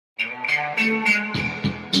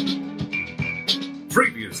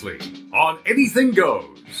Previously on Anything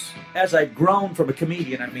Goes. As I've grown from a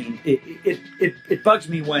comedian, I mean, it bugs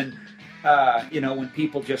me when, when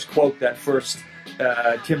people just quote that first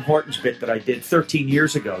Tim Hortons bit that I did 13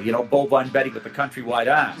 years ago, bovine betting with the countrywide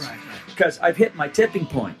ass. Right. Because I've hit my tipping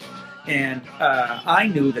point. And I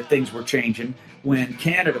knew that things were changing when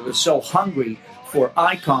Canada was so hungry for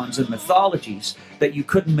icons and mythologies that you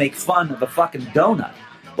couldn't make fun of a fucking donut.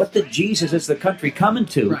 What the Jesus is the country coming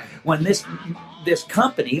to when this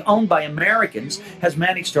company, owned by Americans, has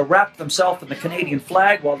managed to wrap themselves in the Canadian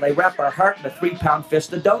flag while they wrap our heart in a 3-pound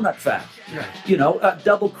fist of donut fat? Right.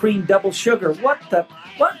 Double cream, double sugar. What?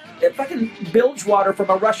 If fucking bilge water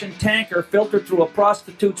from a Russian tanker filtered through a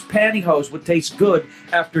prostitute's pantyhose would taste good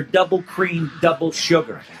after double cream, double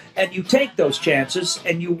sugar. And you take those chances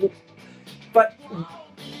and But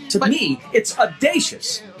to me, it's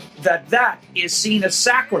audacious that is seen as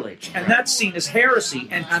sacrilege, and that's seen as heresy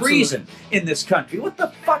and treason in this country. What the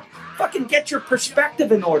fuck? Fucking get your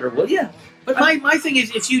perspective in order, will you? But my thing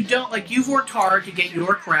is, if you don't, you've worked hard to get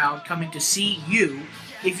your crowd coming to see you.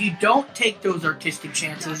 If you don't take those artistic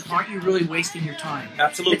chances, aren't you really wasting your time?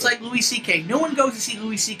 Absolutely. It's like Louis C.K. No one goes to see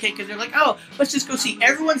Louis C.K. because they're like, oh, let's just go see.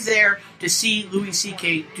 Everyone's there to see Louis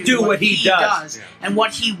C.K. do what he does and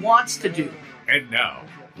what he wants to do. And now,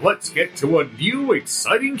 let's get to a new,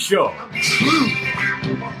 exciting show. If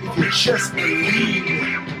you just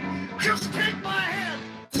believe. Just take my hand.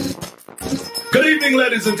 Good evening,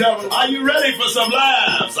 ladies and gentlemen. Are you ready for some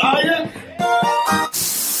laughs? Are you?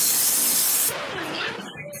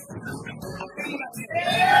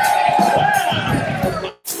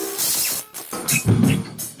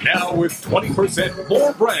 Now with 20%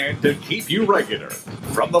 more brand to keep you regular.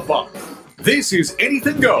 From the bump. This is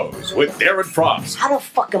Anything Goes with Darren Frost. How the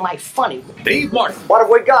fuck am I funny? Dave Martin. What have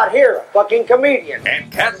we got here? A fucking comedian.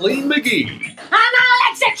 And Kathleen McGee. And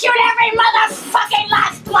I'll execute every motherfucking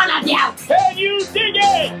last one of you! Can you dig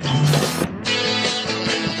it?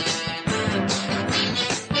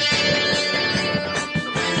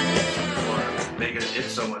 Making it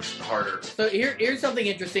so much harder. So here's something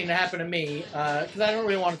interesting that happened to me, because I don't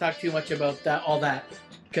really want to talk too much about all that,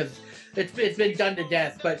 because it's been done to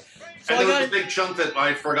death, but... So and there was a big chunk that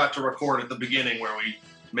I forgot to record at the beginning where we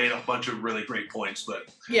made a bunch of really great points, but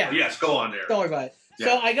yes, go on there. Don't worry about it. Yeah.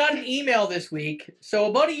 So I got an email this week. So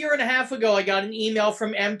about a year and a half ago, I got an email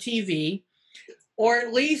from MTV, or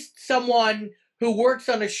at least someone who works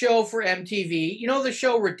on a show for MTV. You know the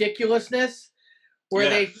show Ridiculousness, where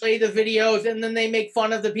they play the videos and then they make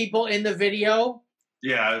fun of the people in the video?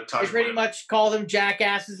 Yeah. They pretty much call them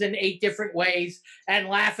jackasses in 8 different ways and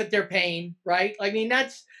laugh at their pain, right? I mean,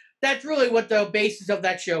 that's really what the basis of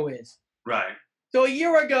that show is. Right. So a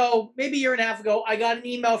year ago, maybe a year and a half ago, I got an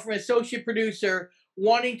email from an associate producer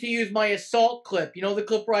wanting to use my assault clip. You know, the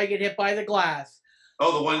clip where I get hit by the glass.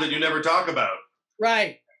 Oh, the one that you never talk about.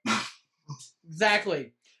 Right.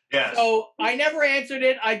 Exactly. Yes. So I never answered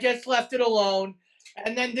it. I just left it alone.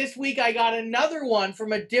 And then this week I got another one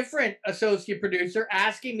from a different associate producer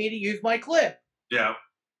asking me to use my clip. Yeah.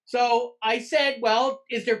 So I said, well,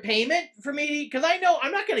 is there payment for me? Because I know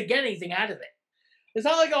I'm not going to get anything out of it. It's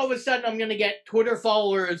not like all of a sudden I'm going to get Twitter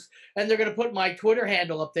followers and they're going to put my Twitter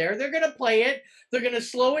handle up there. They're going to play it. They're going to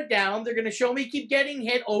slow it down. They're going to show me keep getting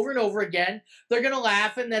hit over and over again. They're going to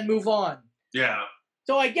laugh and then move on. Yeah.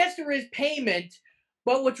 So I guess there is payment.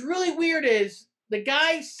 But what's really weird is the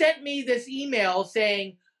guy sent me this email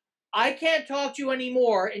saying, I can't talk to you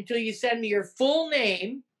anymore until you send me your full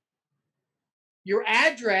name, your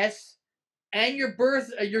address, and your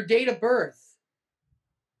date of birth.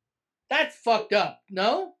 That's fucked up,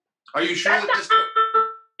 no? Are you sure that this...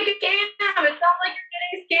 like a scam. It sounds like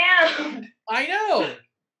you're getting scammed. I know.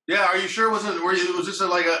 Yeah, are you sure was this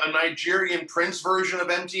like a Nigerian Prince version of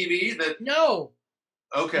MTV? No.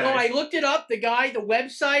 Okay. No, I looked it up. The guy, the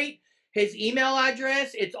website, his email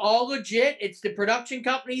address, it's all legit. It's the production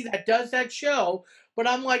company that does that show. But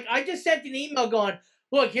I'm like, I just sent an email going,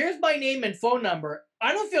 look, here's my name and phone number.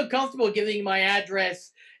 I don't feel comfortable giving you my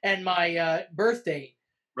address and my birth date.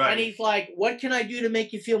 Right. And he's like, what can I do to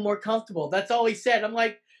make you feel more comfortable? That's all he said. I'm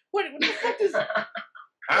like, what the fuck is that?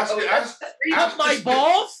 Cut my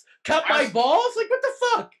balls? Cut my balls? Like, what the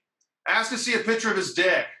fuck? Ask to see a picture of his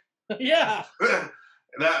dick. Yeah.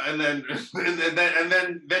 And then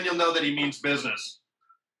you'll know that he means business.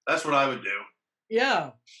 That's what I would do.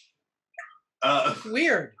 Yeah. It's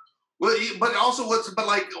weird. Well, but also,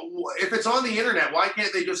 if it's on the internet, why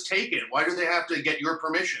can't they just take it? Why do they have to get your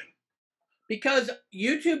permission? Because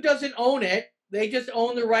YouTube doesn't own it. They just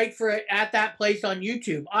own the right for it at that place on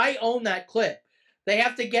YouTube. I own that clip. They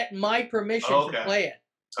have to get my permission to play it.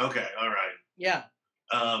 Okay, all right. Yeah.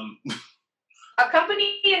 A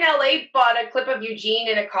company in LA bought a clip of Eugene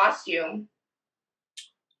in a costume.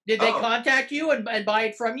 Did they contact you and buy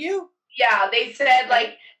it from you? Yeah, they said,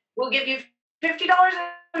 like, we'll give you $50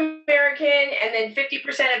 American and then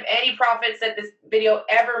 50% of any profits that this video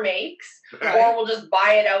ever makes, or we'll just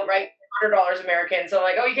buy it outright for $100 American. So,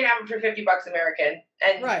 like, you can have it for $50 American.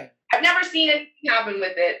 And I've never seen anything happen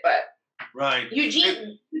with it, but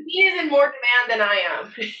Eugene is in more demand than I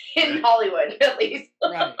am in Hollywood, at least.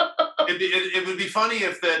 Right. It would be funny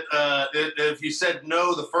if you said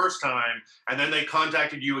no the first time and then they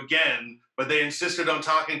contacted you again, but they insisted on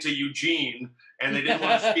talking to Eugene and they didn't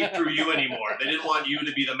want to speak through you anymore. They didn't want you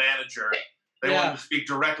to be the manager. They wanted to speak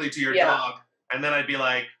directly to your dog. And then I'd be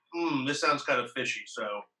like, this sounds kind of fishy.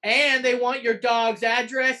 So. And they want your dog's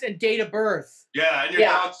address and date of birth. Yeah, and your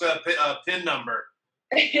dog's PIN number.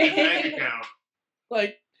 Bank account.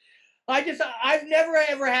 Like, I've never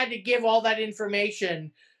ever had to give all that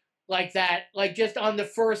information like that, like just on the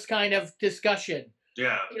first kind of discussion.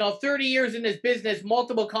 Yeah. 30 years in this business,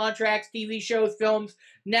 multiple contracts, TV shows, films,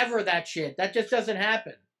 never that shit. That just doesn't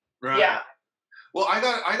happen. Right. Yeah. Well, I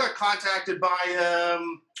got contacted by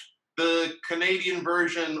the Canadian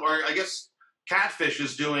version, or I guess Catfish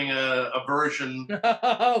is doing a version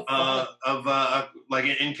of like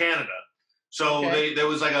in Canada. So there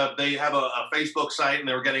was like they have a Facebook site and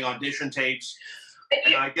they were getting audition tapes.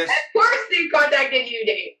 And I guess of course they contacted you,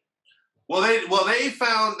 Dave. Well, they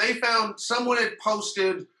found someone had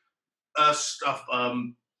posted stuff.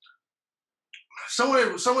 Someone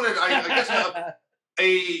had I guess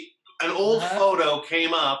an old photo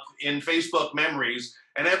came up in Facebook memories,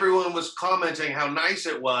 and everyone was commenting how nice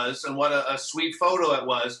it was and what a sweet photo it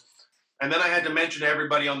was. And then I had to mention to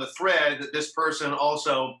everybody on the thread that this person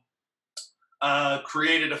also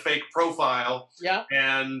created a fake profile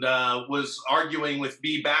and was arguing with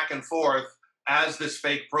me back and forth as this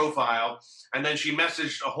fake profile. And then she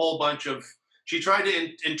messaged a whole bunch of, she tried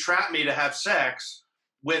to entrap me to have sex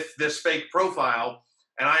with this fake profile.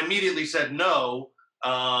 And I immediately said no,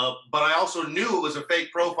 but I also knew it was a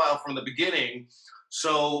fake profile from the beginning.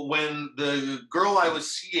 So when the girl I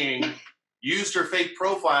was seeing used her fake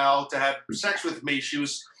profile to have sex with me,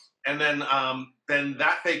 and then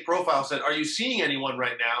that fake profile said, "Are you seeing anyone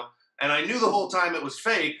right now?" And I knew the whole time it was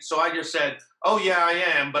fake, so I just said, "Oh yeah, I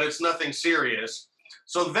am, but it's nothing serious."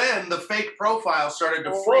 So then the fake profile started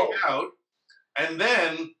to freak out, and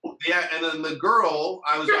then the girl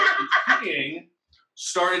I was actually seeing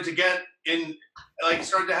started to get in, like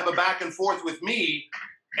started to have a back and forth with me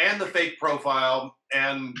and the fake profile.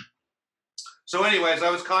 And so anyways, I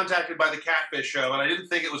was contacted by the Catfish show, and I didn't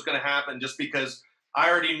think it was going to happen just because I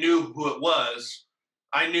already knew who it was.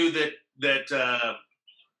 I knew that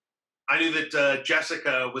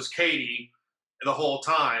Jessica was Katie the whole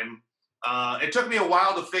time. It took me a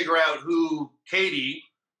while to figure out who Katie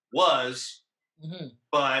was,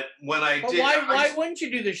 but when I did, why wouldn't you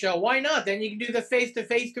do the show? Why not? Then you can do the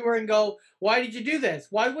face-to-face tour and go, "Why did you do this?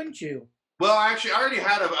 Why wouldn't you?" Well, actually, I already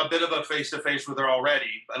had a bit of a face-to-face with her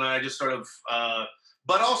already, and I just sort of.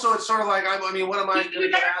 But also, it's sort of like, I mean, what am I going to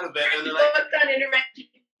get out of it? And then booked on Intervention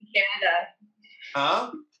Canada.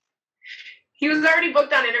 Huh? He was already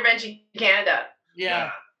booked on Intervention Canada.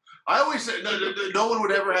 Yeah. I always say no one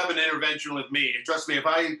would ever have an intervention with me. Trust me, if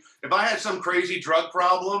I had some crazy drug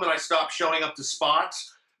problem and I stopped showing up to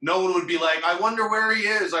spots, no one would be like, "I wonder where he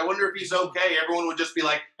is. I wonder if he's okay." Everyone would just be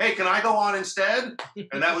like, "Hey, can I go on instead?"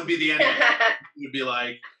 And that would be the end of it. It would be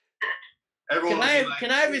like. Can I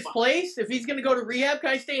have his place? If he's going to go to rehab, can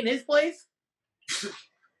I stay in his place?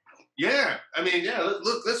 Yeah. I mean, yeah,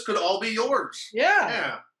 look, this could all be yours.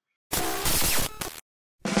 Yeah.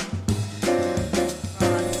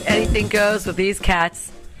 Anything goes with these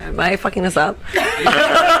cats. Am I fucking this up?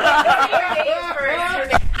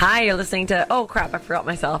 Hi, you're listening to... Oh, crap, I forgot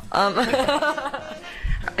myself.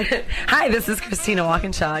 Hi, this is Christina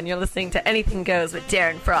Walkinshaw, and you're listening to Anything Goes with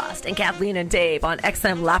Darren Frost and Kathleen and Dave on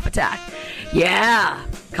XM Laugh Attack. Yeah,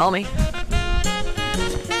 call me.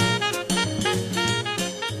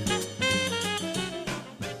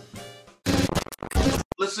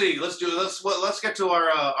 Let's see. Let's get to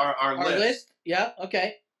our list. Yeah.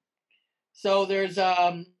 Okay. So there's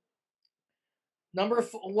one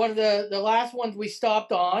of the last ones we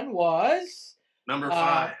stopped on was number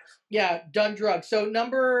 5. Yeah, done drugs. So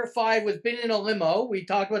number 5 was been in a limo. We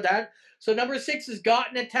talked about that. So number 6 is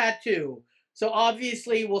gotten a tattoo. So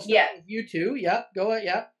obviously we'll start with you two. Yep, go ahead.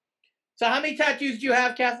 Yep. So how many tattoos do you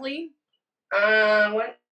have, Kathleen? 1,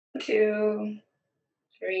 2,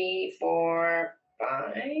 3, 4,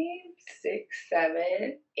 5, 6,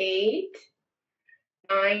 7, 8,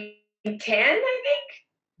 9, 10, I think.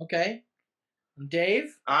 Okay.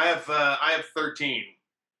 Dave? I have 13.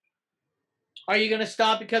 Are you going to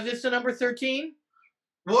stop because it's the number 13?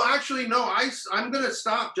 Well, actually, no. I'm going to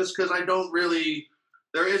stop just because I don't really.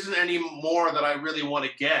 There isn't any more that I really want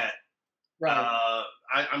to get. Right.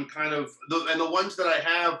 I'm kind of and the ones that I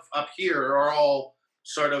have up here are all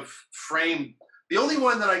sort of framed. The only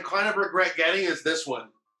one that I kind of regret getting is this one.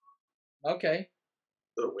 Okay.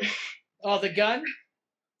 Oh, wait. Oh, the gun?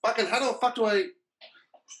 Fucking, how the fuck do I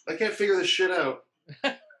can't figure this shit out.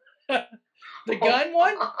 The gun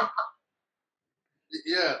one?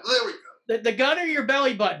 Yeah, there we go. The gun or your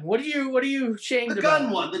belly button? What are you ashamed The about?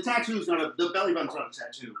 gun one. The tattoo's not the belly button's not a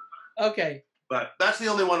tattoo. Okay. But that's the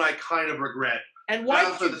only one I kind of regret. And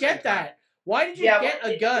why did you get that? Why did you get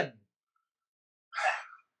a gun?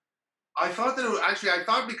 I thought that I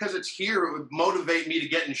thought because it's here it would motivate me to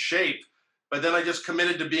get in shape, but then I just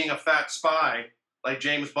committed to being a fat spy like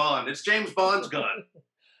James Bond. It's James Bond's gun.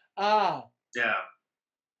 Ah. Yeah.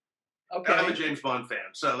 Okay. I'm a James Bond fan,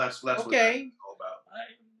 so that's what okay. that's all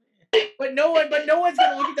about. But no one's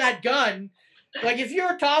gonna look at that gun. Like if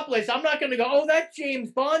you're topless, I'm not gonna go, oh, that's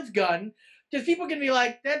James Bond's gun. Because people can be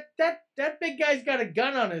like, that big guy's got a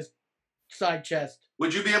gun on his side chest.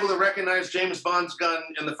 Would you be able to recognize James Bond's gun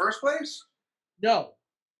in the first place? No.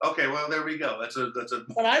 Okay, well there we go. That's a.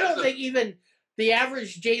 But I don't think even the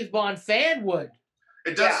average James Bond fan would.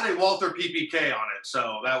 It does say Walther PPK on it,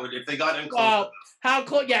 so that would if they got in close. Well, how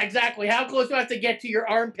close? Yeah, exactly. How close do I have to get to your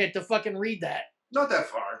armpit to fucking read that? Not that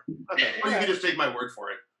far. Not that far. You can just take my word for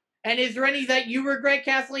it. And is there any that you regret,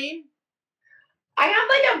 Kathleen? I have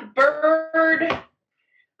like a bird,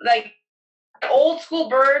 like an old school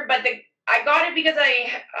bird, but I got it because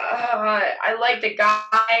I liked a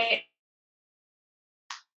guy.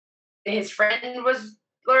 His friend was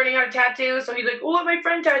learning how to tattoo, so he's like, "Oh, let my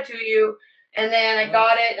friend tattoo you." And then I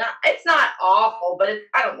got it. It's not awful, but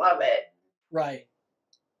I don't love it. Right.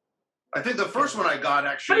 I think the first one I got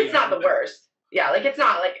actually. But it's not the worst. Yeah, like it's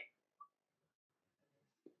not like.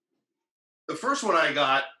 The first one I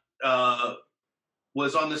got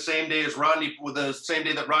was on the same day as the same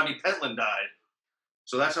day that Rodney Pentland died.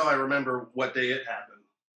 So that's how I remember what day it happened.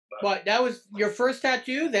 What, that was your first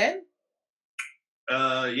tattoo then?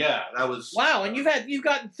 Yeah, that was. Wow, and you've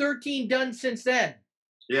gotten 13 done since then.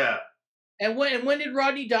 Yeah. And when did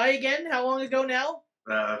Rodney die again? How long ago now?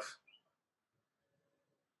 I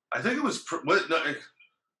think it was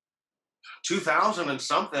 2000 and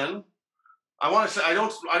something. I want to say I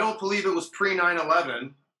don't believe it was pre 9/11,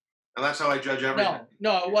 and that's how I judge everything.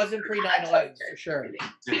 No, it wasn't pre 9/11 for sure.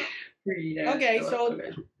 Yeah. Okay, so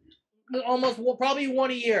almost probably one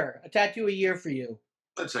a year, a tattoo a year for you.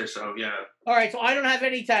 I'd say so. Yeah. All right, so I don't have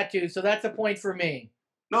any tattoos, so that's a point for me.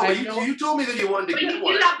 No, but you told me that you wanted to But get you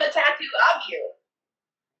one. do have the tattoo of you.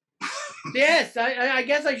 Yes, I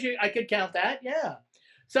guess I could count that. Yeah,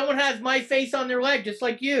 someone has my face on their leg, just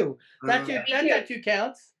like you. That tattoo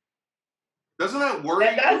counts. Doesn't that worry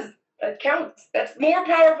you? That does. That counts. That's more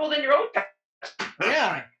powerful than your own tattoo.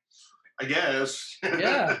 Yeah. I guess.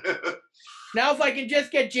 Yeah. Now, if I can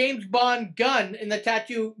just get James Bond gun in the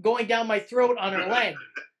tattoo going down my throat on her leg,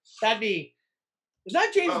 that'd be. Is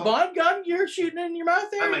that James Bond gun you're shooting in your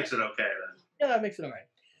mouth there? That makes it okay then. Yeah, that makes it all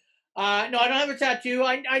right. No, I don't have a tattoo.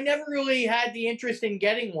 I never really had the interest in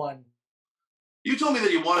getting one. You told me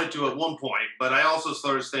that you wanted to at one point, but I also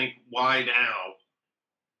sort of think, why now?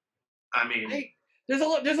 I mean, there's a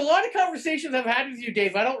lot of conversations I've had with you,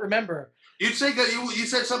 Dave. I don't remember. You'd say that you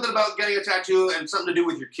said something about getting a tattoo and something to do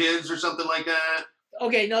with your kids or something like that.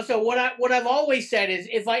 Okay, no. So what I've always said is,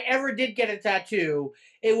 if I ever did get a tattoo,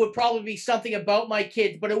 it would probably be something about my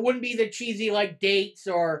kids, but it wouldn't be the cheesy like dates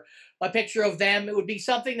or a picture of them. It would be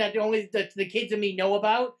something that only the kids and me know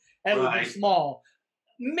about, and it would be small.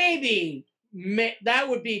 Maybe that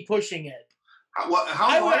would be pushing it.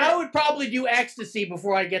 I would probably do ecstasy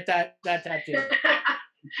before I get that tattoo.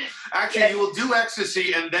 Actually, you will do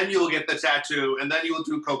ecstasy, and then you'll get the tattoo, and then you will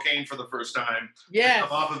do cocaine for the first time. Yeah.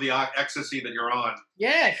 Come off of the ecstasy that you're on.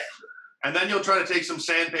 Yes. And then you'll try to take some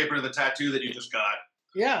sandpaper to the tattoo that you just got.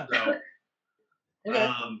 Yeah. So,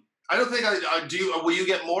 okay. I don't think will you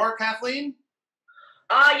get more, Kathleen?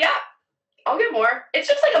 Yeah. I'll get more. It's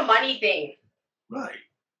just like a money thing. Right.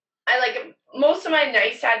 I like most of my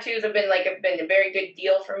nice tattoos have been a very good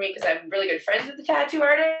deal for me because I'm really good friends with the tattoo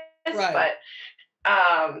artist. Right.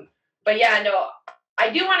 But yeah, no, I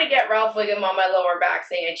do want to get Ralph Wiggum on my lower back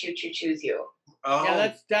saying I choose you. Oh.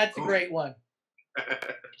 Yeah, that's a great one.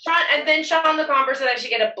 Sean LeComber said I should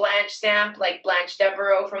get a Blanche stamp like Blanche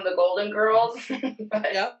Devereaux from the Golden Girls.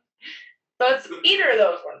 Yep. So it's either of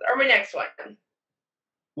those ones or my next one.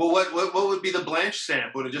 Well, what would be the Blanche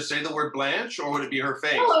stamp? Would it just say the word Blanche, or would it be her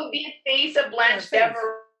face? No, it would be a face of Blanche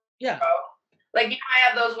Devereaux. Yeah. Like, you know, I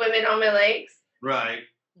have those women on my legs. Right.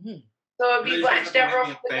 Mm-hmm. So it would be Blanche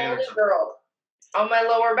Devereaux, the Golden Girl, on my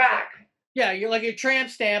lower back. Yeah, you're like a tramp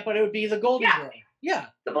stamp, but it would be the Golden Girl. Yeah.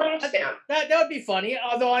 The Blanche stamp. That would be funny.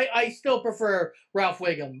 Although I still prefer Ralph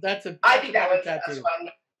Wiggum. I think that one's that's fun.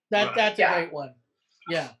 That's a great one.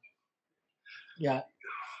 Yeah. Yeah.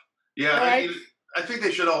 Yeah, I mean, I think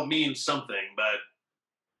they should all mean something, but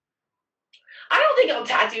I don't think a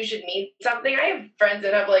tattoo should mean something. I have friends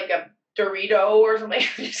that have like a Dorito or something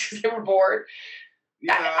just because they were bored.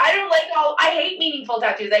 Yeah. I don't like I hate meaningful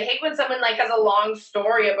tattoos. I hate when someone like has a long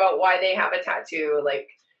story about why they have a tattoo. Like,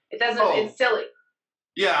 it doesn't. It's silly.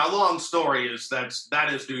 Yeah, a long story that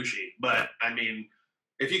is douchey. But I mean,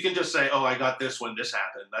 if you can just say, "Oh, I got this when this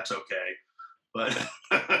happened," that's okay. But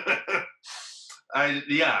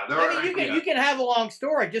you can have a long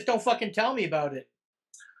story. Just don't fucking tell me about it.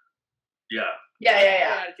 Yeah.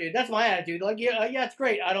 Yeah. Attitude. That's my attitude. Like, yeah, it's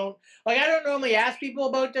great. I don't normally ask people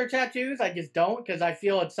about their tattoos. I just don't, because I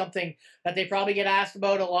feel it's something that they probably get asked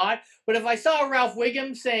about a lot. But if I saw Ralph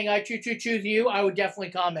Wiggum saying "I choose you," I would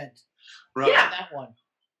definitely comment. Right. Yeah, that one.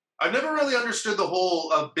 I've never really understood the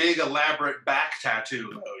whole big elaborate back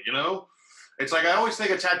tattoo, though. You know, it's like I always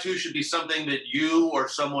think a tattoo should be something that you or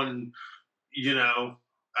someone, you know,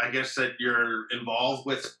 I guess that you're involved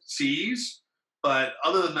with sees. But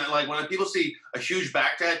other than that, like when people see a huge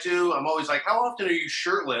back tattoo, I'm always like, how often are you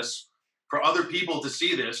shirtless for other people to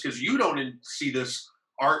see this? Because you don't see this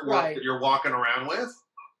artwork that you're walking around with.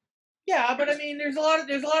 Yeah, but I mean, there's a lot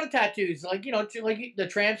of tattoos, like, you know, like the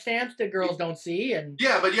tramp stamps that girls don't see, and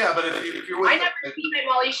yeah, but if you're with I never see my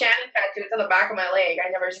Molly Shannon tattoo. It's on the back of my leg. I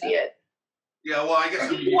never see it. Yeah, well, I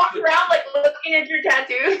guess you walk around like looking at your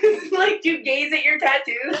tattoos, like you gaze at your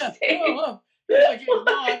tattoos.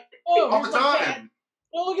 All the time.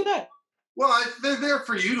 Oh, look at that. Well, they're there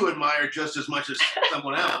for you to admire just as much as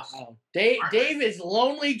someone else. Wow. Dave is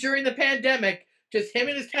lonely during the pandemic. Just him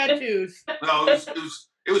and his tattoos. No,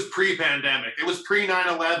 it was pre-pandemic. It was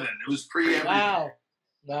pre-9/11. It was pre-everything. Wow.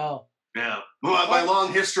 Yeah. Well, my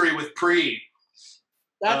long history with pre.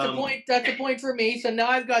 That's a point. That's a point for me. So now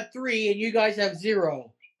I've got 3, and you guys have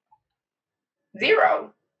 0.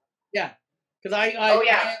 0. Yeah, because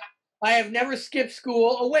I have never skipped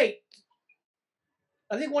school. Oh wait,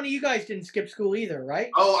 I think one of you guys didn't skip school either,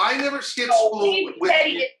 right? Oh, I never skipped school. He said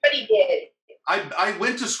he did, but he did. I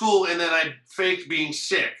went to school and then I faked being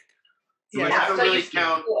sick. Yeah, I don't really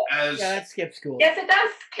count as. Yeah, that's skip school. Yes, it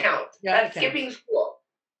does count. Yeah, that's skipping school.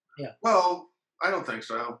 Yeah. Well, I don't think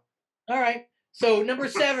so. All right. So number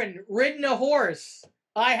 7, ridden a horse.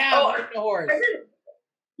 I have ridden a horse.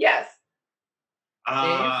 Yes.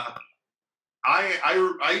 I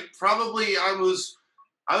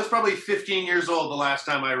was probably 15 years old the last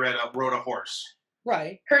time I rode a horse.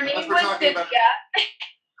 Right. Her name was Cynthia.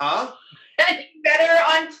 Huh? Better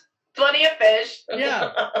on Plenty of Fish.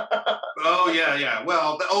 Yeah. Oh yeah.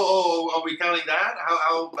 Well, are we counting that?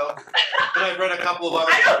 How well, then I've read a couple of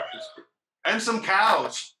other horses. And some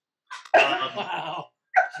cows. Wow.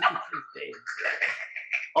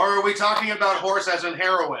 Or are we talking about horse as in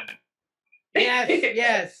heroin? Yes. Okay,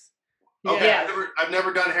 yes. I've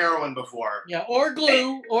never done heroin before. Yeah, or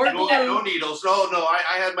glue, No needles. No,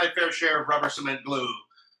 I had my fair share of rubber cement glue.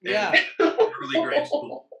 Yeah. Early grade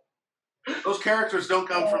school. Those characters don't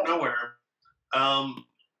come from nowhere.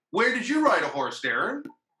 Where did you ride a horse, Darren?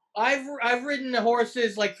 I've ridden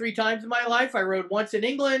horses like 3 times in my life. I rode once in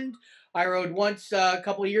England. I rode once a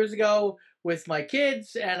couple of years ago with my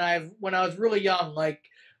kids, and when I was really young, like,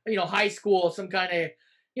 you know, high school, some kind of,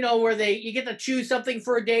 you know, where you get to choose something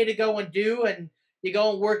for a day to go and do, and you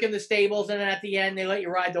go and work in the stables, and then at the end they let you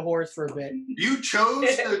ride the horse for a bit. You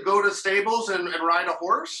chose to go to stables and ride a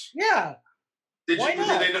horse? Yeah. Why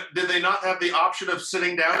not? Did they not have the option of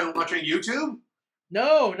sitting down and watching YouTube?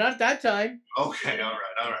 No, not that time. Okay, all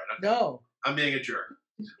right. Okay. No. I'm being a jerk.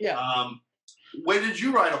 Yeah. When did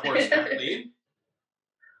you ride a horse, Kathleen?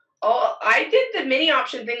 Oh, I did the mini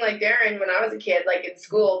option thing like Darren when I was a kid, like in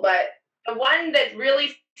school. But the one that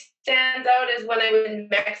really stands out is when I was in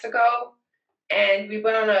Mexico, and we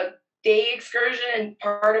went on a day excursion, and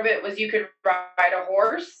part of it was you could ride a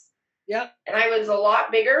horse. Yep. And I was a lot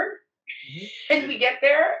bigger. Mm-hmm. And we get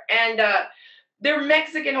there, and they're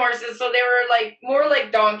Mexican horses, so they were like more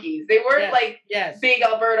like donkeys. They weren't big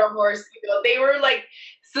Alberta horses. You know? They were like,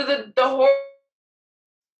 so the horse.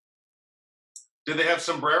 Did they have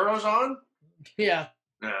sombreros on? Yeah.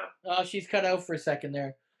 Yeah. Oh, she's cut out for a second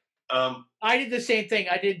there. I did the same thing.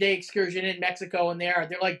 I did a day excursion in Mexico, and they're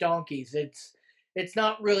like donkeys. It's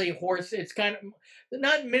not really horse. It's kind of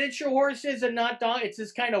not miniature horses and not dog. It's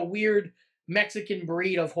this kind of weird Mexican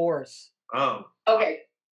breed of horse. Oh. Okay.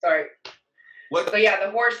 Sorry. What? So yeah,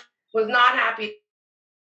 the horse was not happy.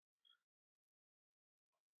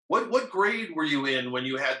 What grade were you in when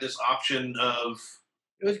you had this option of?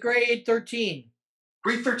 It was grade 13.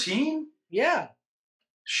 Grade 13? Yeah.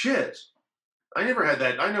 Shit. I never had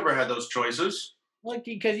that. I never had those choices. Like,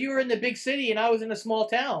 because you were in the big city and I was in a small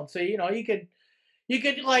town, so you could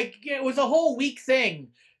like, it was a whole week thing.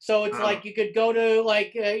 So it's like you could go to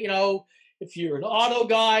like if you're an auto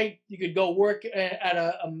guy, you could go work at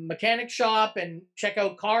a mechanic shop and check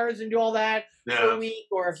out cars and do all that for a week.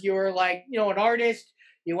 Or if you were like an artist,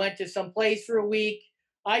 you went to some place for a week.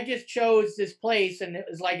 I just chose this place, and it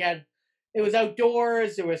was like it was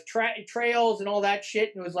outdoors. There was trails and all that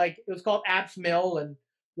shit. And it was called Apps Mill. And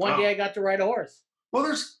one day I got to ride a horse.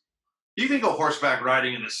 Well, you can go horseback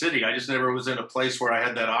riding in the city. I just never was in a place where I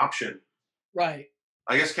had that option. Right.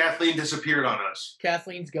 I guess Kathleen disappeared on us.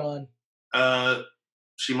 Kathleen's gone.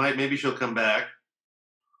 Maybe she'll come back.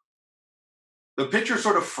 The picture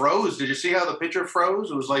sort of froze. Did you see how the picture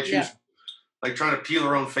froze? It was like she was like trying to peel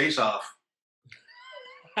her own face off.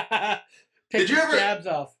 Did you ever? Jabs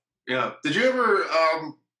off. Yeah. Did you ever?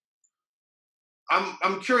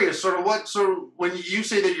 I'm curious. Sort of when you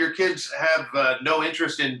say that your kids have no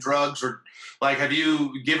interest in drugs, or like, have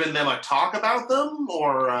you given them a talk about them?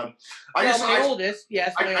 Or my oldest,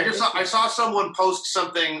 yes. I saw someone post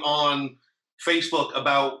something on Facebook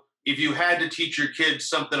about if you had to teach your kids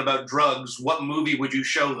something about drugs, what movie would you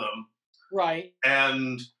show them? Right.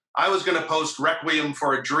 And I was going to post Requiem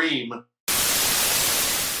for a Dream,